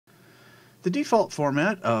The default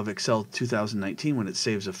format of Excel 2019 when it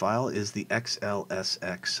saves a file is the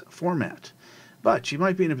XLSX format. But you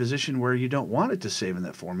might be in a position where you don't want it to save in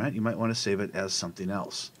that format. You might want to save it as something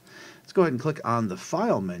else. Let's go ahead and click on the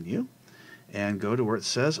File menu and go to where it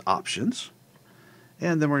says Options.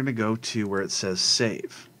 And then we're going to go to where it says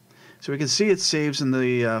Save. So we can see it saves in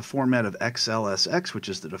the format of XLSX, which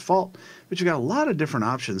is the default. But you've got a lot of different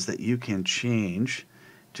options that you can change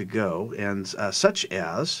to go, and such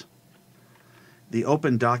as the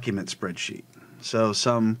Open Document spreadsheet. So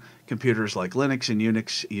some computers like Linux and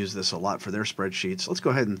Unix use this a lot for their spreadsheets. Let's go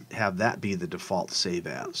ahead and have that be the default save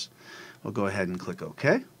as. We'll go ahead and click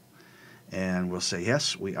OK. And we'll say,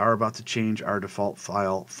 yes, we are about to change our default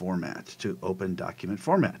file format to Open Document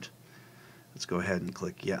format. Let's go ahead and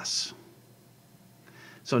click yes.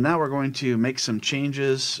 So now we're going to make some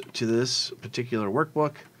changes to this particular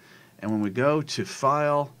workbook. And when we go to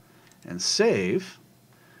File and Save,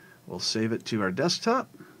 we'll save it to our desktop.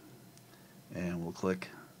 And we'll click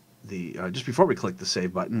the, just before we click the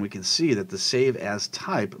Save button, we can see that the Save as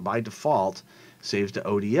type by default saves to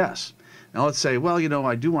ODS. Now let's say, well, you know,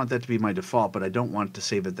 I do want that to be my default, but I don't want to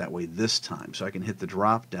save it that way this time. So I can hit the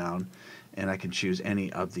drop down and I can choose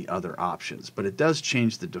any of the other options. But it does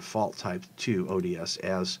change the default type to ODS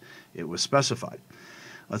as it was specified.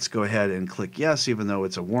 Let's go ahead and click yes, even though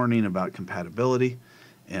it's a warning about compatibility.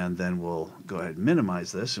 And then we'll go ahead and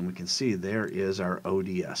minimize this, and we can see there is our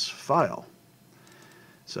ODS file.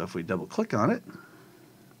 So if we double click on it,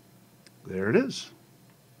 there it is.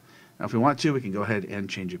 Now if we want to, we can go ahead and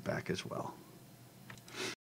change it back as well.